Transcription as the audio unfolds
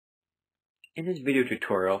In this video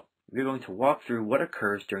tutorial, we're going to walk through what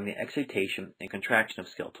occurs during the excitation and contraction of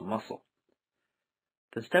skeletal muscle.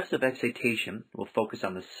 The steps of excitation will focus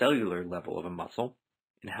on the cellular level of a muscle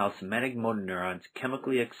and how somatic motor neurons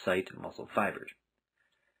chemically excite muscle fibers.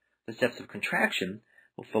 The steps of contraction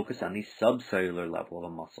will focus on the subcellular level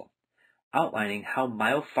of a muscle, outlining how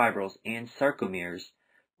myofibrils and sarcomeres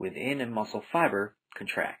within a muscle fiber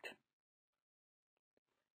contract.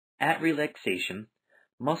 At relaxation,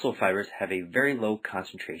 muscle fibers have a very low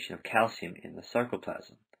concentration of calcium in the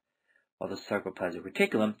sarcoplasm, while the sarcoplasmic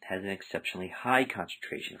reticulum has an exceptionally high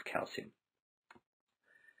concentration of calcium.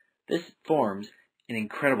 This forms an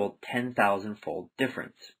incredible 10,000-fold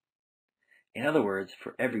difference. In other words,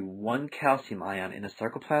 for every 1 calcium ion in the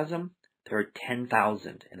sarcoplasm, there are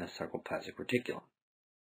 10,000 in the sarcoplasmic reticulum.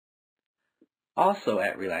 Also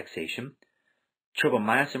at relaxation,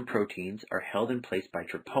 tropomyosin proteins are held in place by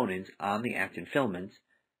troponins on the actin filaments,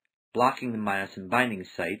 blocking the myosin binding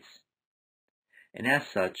sites, and as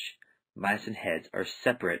such, myosin heads are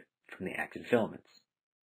separate from the actin filaments.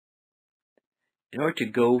 In order to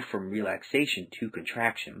go from relaxation to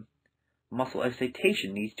contraction, muscle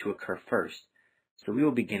excitation needs to occur first, so we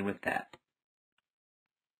will begin with that.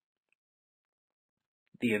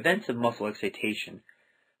 The events of muscle excitation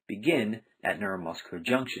begin at neuromuscular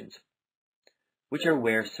junctions, which are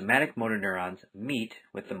where somatic motor neurons meet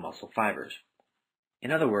with the muscle fibers.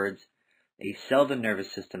 In other words, a cell of the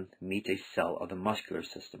nervous system meets a cell of the muscular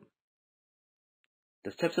system.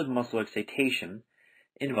 The steps of muscle excitation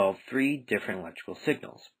involve 3 different electrical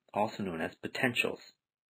signals, also known as potentials: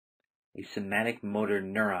 a somatic motor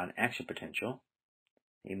neuron action potential,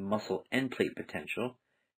 a muscle end plate potential,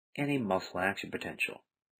 and a muscle action potential.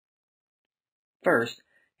 First,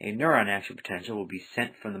 a neuron action potential will be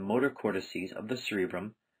sent from the motor cortices of the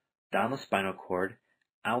cerebrum, down the spinal cord,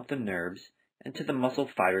 out the nerves, and to the muscle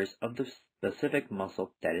fibers of the specific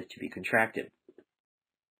muscle that is to be contracted.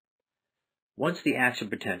 Once the action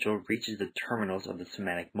potential reaches the terminals of the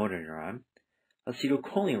somatic motor neuron,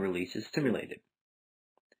 acetylcholine release is stimulated.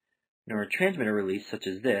 Neurotransmitter release such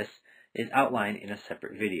as this is outlined in a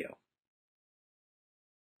separate video.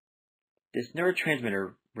 This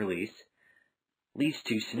neurotransmitter release leads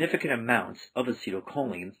to significant amounts of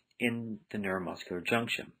acetylcholine in the neuromuscular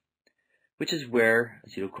junction, which is where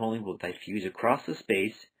acetylcholine will diffuse across the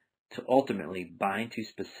space to ultimately bind to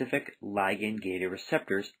specific ligand-gated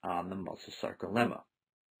receptors on the muscle sarcolemma.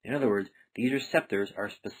 In other words, these receptors are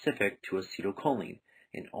specific to acetylcholine,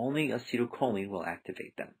 and only acetylcholine will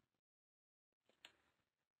activate them.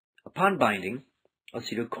 Upon binding,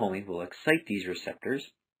 acetylcholine will excite these receptors,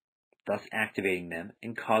 thus activating them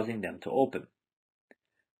and causing them to open.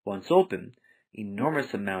 Once open,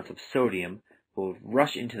 enormous amounts of sodium will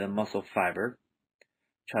rush into the muscle fiber,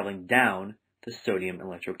 traveling down the sodium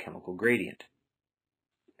electrochemical gradient.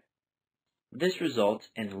 This results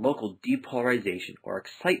in local depolarization or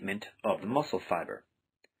excitement of the muscle fiber,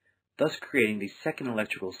 thus creating the second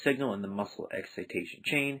electrical signal in the muscle excitation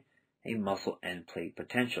chain, a muscle end plate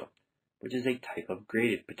potential, which is a type of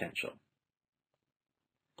graded potential.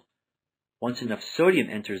 Once enough sodium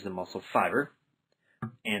enters the muscle fiber,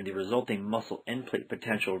 and the resulting muscle end plate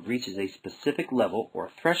potential reaches a specific level or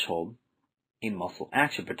threshold, a muscle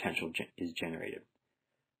action potential is generated.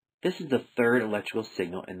 This is the third electrical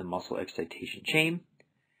signal in the muscle excitation chain,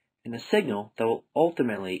 and the signal that will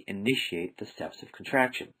ultimately initiate the steps of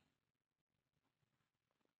contraction.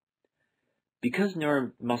 Because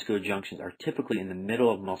neuromuscular junctions are typically in the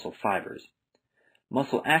middle of muscle fibers,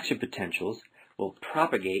 muscle action potentials will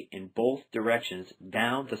propagate in both directions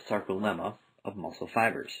down the sarcolemma of muscle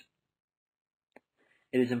fibers.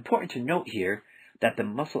 It is important to note here that the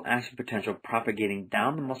muscle action potential propagating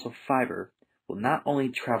down the muscle fiber will not only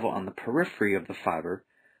travel on the periphery of the fiber,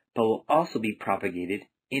 but will also be propagated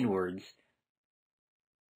inwards.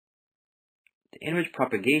 The inwards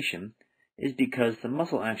propagation is because the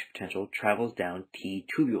muscle action potential travels down T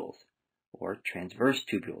tubules, or transverse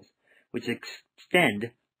tubules, which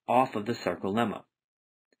extend off of the sarcolemma.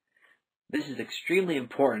 This is extremely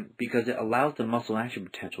important because it allows the muscle action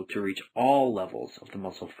potential to reach all levels of the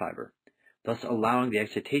muscle fiber, thus allowing the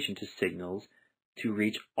excitation to signals to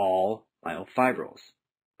reach all myofibrils,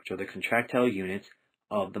 which are the contractile units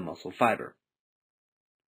of the muscle fiber.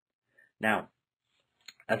 Now,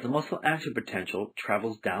 as the muscle action potential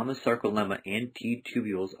travels down the sarcolemma and T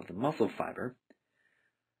tubules of the muscle fiber,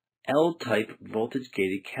 L-type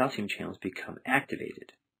voltage-gated calcium channels become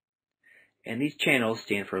activated, and these channels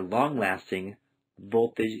stand for long-lasting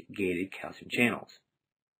voltage-gated calcium channels.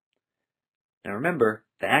 Now remember,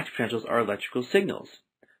 the action potentials are electrical signals,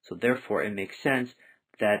 so therefore it makes sense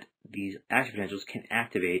that these action potentials can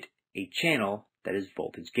activate a channel that is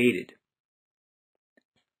voltage gated.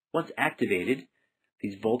 Once activated,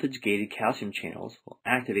 these voltage-gated calcium channels will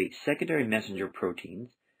activate secondary messenger proteins,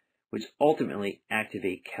 which ultimately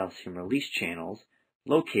activate calcium release channels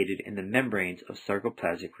located in the membranes of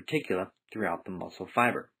sarcoplasmic reticula throughout the muscle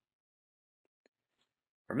fiber.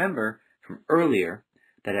 Remember from earlier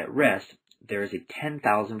that at rest there is a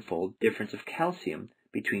 10,000-fold difference of calcium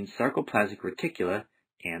between sarcoplasmic reticula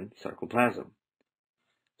and sarcoplasm.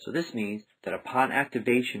 So this means that upon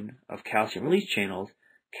activation of calcium release channels,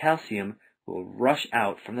 calcium will rush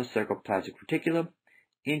out from the sarcoplasmic reticula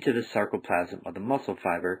into the sarcoplasm of the muscle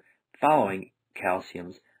fiber following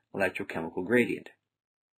calcium's electrochemical gradient.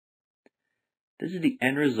 This is the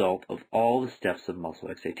end result of all the steps of muscle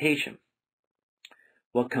excitation.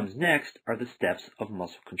 What comes next are the steps of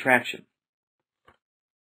muscle contraction.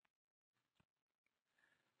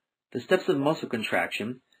 The steps of muscle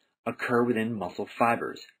contraction occur within muscle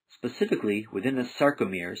fibers, specifically within the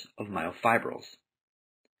sarcomeres of myofibrils.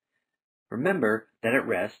 Remember that at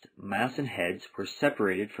rest, myosin heads were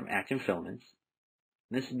separated from actin filaments.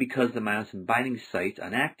 This is because the myosin binding sites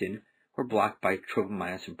on actin were blocked by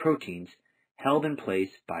tropomyosin proteins held in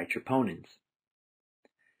place by troponins.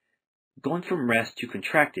 Going from rest to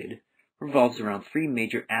contracted revolves around three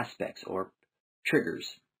major aspects or triggers.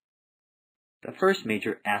 The first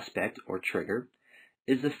major aspect or trigger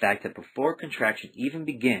is the fact that before contraction even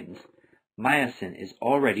begins, myosin is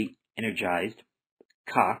already energized,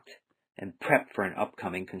 cocked, and prepped for an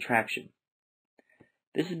upcoming contraction.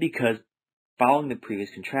 This is because following the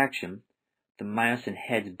previous contraction, the myosin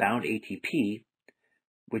heads bound ATP,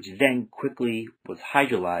 which then quickly was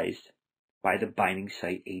hydrolyzed by the binding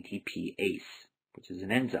site ATPase, which is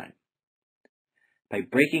an enzyme. By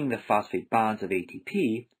breaking the phosphate bonds of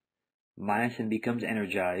ATP, myosin becomes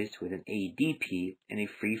energized with an ADP and a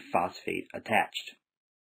free phosphate attached.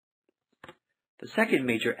 The second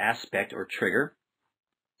major aspect or trigger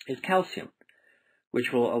is calcium,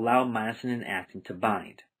 which will allow myosin and actin to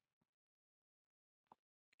bind.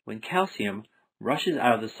 When calcium rushes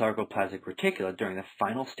out of the sarcoplasmic reticula during the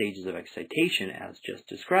final stages of excitation as just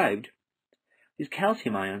described, these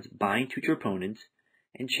calcium ions bind to troponins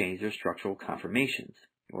and change their structural conformations,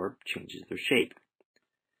 or changes their shape.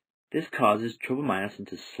 This causes tropomyosin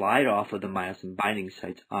to slide off of the myosin binding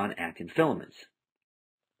sites on actin filaments.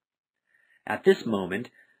 At this moment,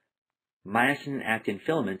 myosin and actin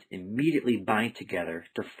filaments immediately bind together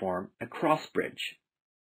to form a cross bridge.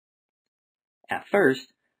 At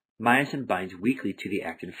first, myosin binds weakly to the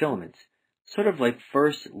actin filaments, sort of like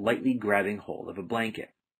first lightly grabbing hold of a blanket.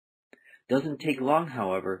 Doesn't take long,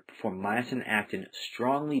 however, before myosin and actin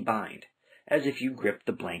strongly bind, as if you grip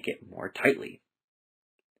the blanket more tightly.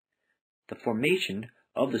 The formation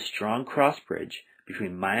of the strong cross bridge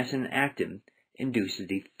between myosin and actin induces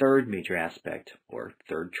the third major aspect, or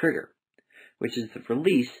third trigger, which is the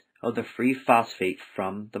release of the free phosphate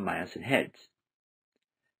from the myosin heads.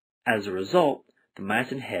 As a result, the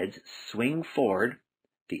myosin heads swing forward,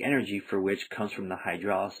 the energy for which comes from the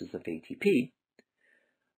hydrolysis of ATP,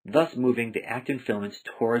 thus moving the actin filaments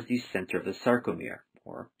towards the center of the sarcomere,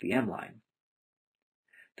 or the M line.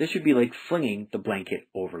 This would be like flinging the blanket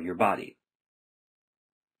over your body.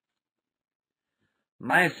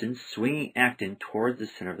 Myosin swinging actin towards the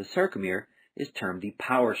center of the sarcomere is termed the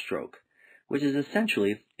power stroke, which is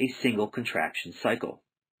essentially a single contraction cycle.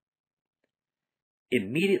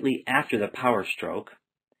 Immediately after the power stroke,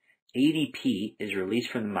 ADP is released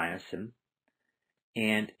from the myosin,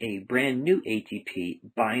 and a brand new ATP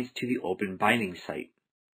binds to the open binding site.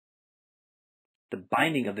 The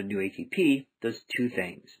binding of the new ATP does two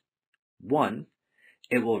things. One,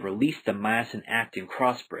 it will release the myosin-actin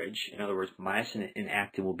cross bridge. In other words, myosin and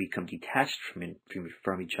actin will become detached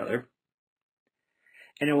from each other.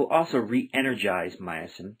 And it will also re-energize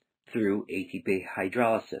myosin through ATP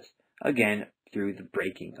hydrolysis, again through the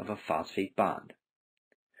breaking of a phosphate bond.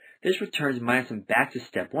 This returns myosin back to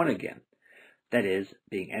step one again, that is,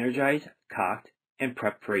 being energized, cocked, and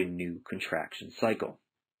prepped for a new contraction cycle.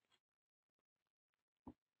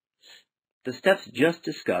 The steps just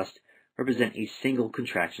discussed represent a single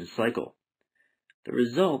contraction cycle. The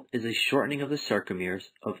result is a shortening of the sarcomeres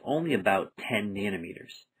of only about 10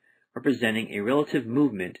 nanometers, representing a relative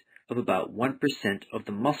movement of about 1% of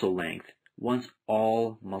the muscle length once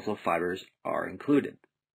all muscle fibers are included.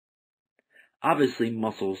 Obviously,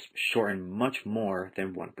 muscles shorten much more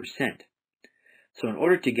than 1%. So in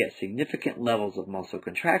order to get significant levels of muscle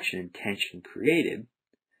contraction and tension created,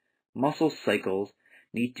 muscle cycles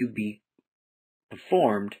need to be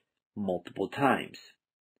performed multiple times.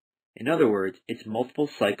 In other words, it's multiple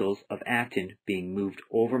cycles of actin being moved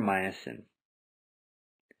over myosin.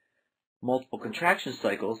 Multiple contraction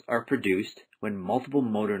cycles are produced when multiple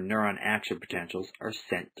motor neuron action potentials are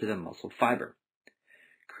sent to the muscle fiber,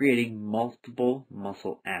 creating multiple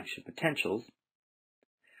muscle action potentials,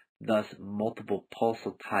 thus multiple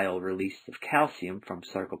pulsatile releases of calcium from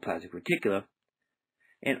sarcoplasmic reticula,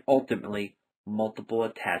 and ultimately multiple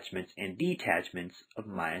attachments and detachments of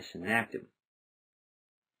myosin and actin.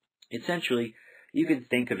 Essentially, you can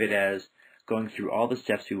think of it as going through all the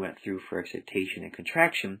steps we went through for excitation and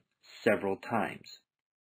contraction several times.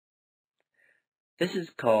 This is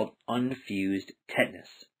called unfused tetanus,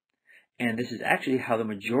 and this is actually how the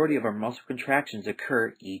majority of our muscle contractions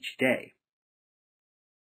occur each day.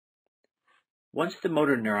 Once the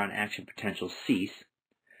motor neuron action potentials cease,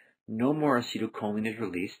 no more acetylcholine is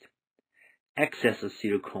released, excess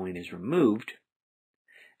acetylcholine is removed,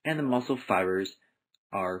 and the muscle fibers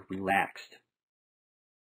are relaxed.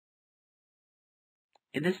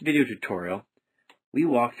 In this video tutorial, we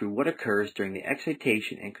walk through what occurs during the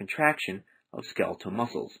excitation and contraction of skeletal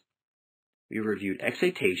muscles. We reviewed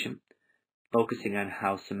excitation, focusing on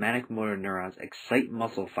how somatic motor neurons excite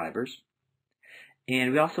muscle fibers,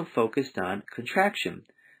 and we also focused on contraction,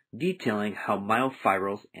 detailing how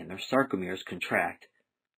myofibrils and their sarcomeres contract,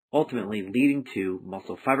 ultimately leading to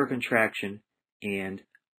muscle fiber contraction and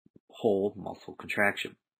whole muscle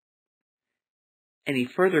contraction. Any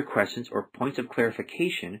further questions or points of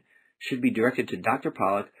clarification should be directed to Dr.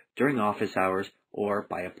 Pollock during office hours or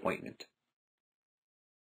by appointment.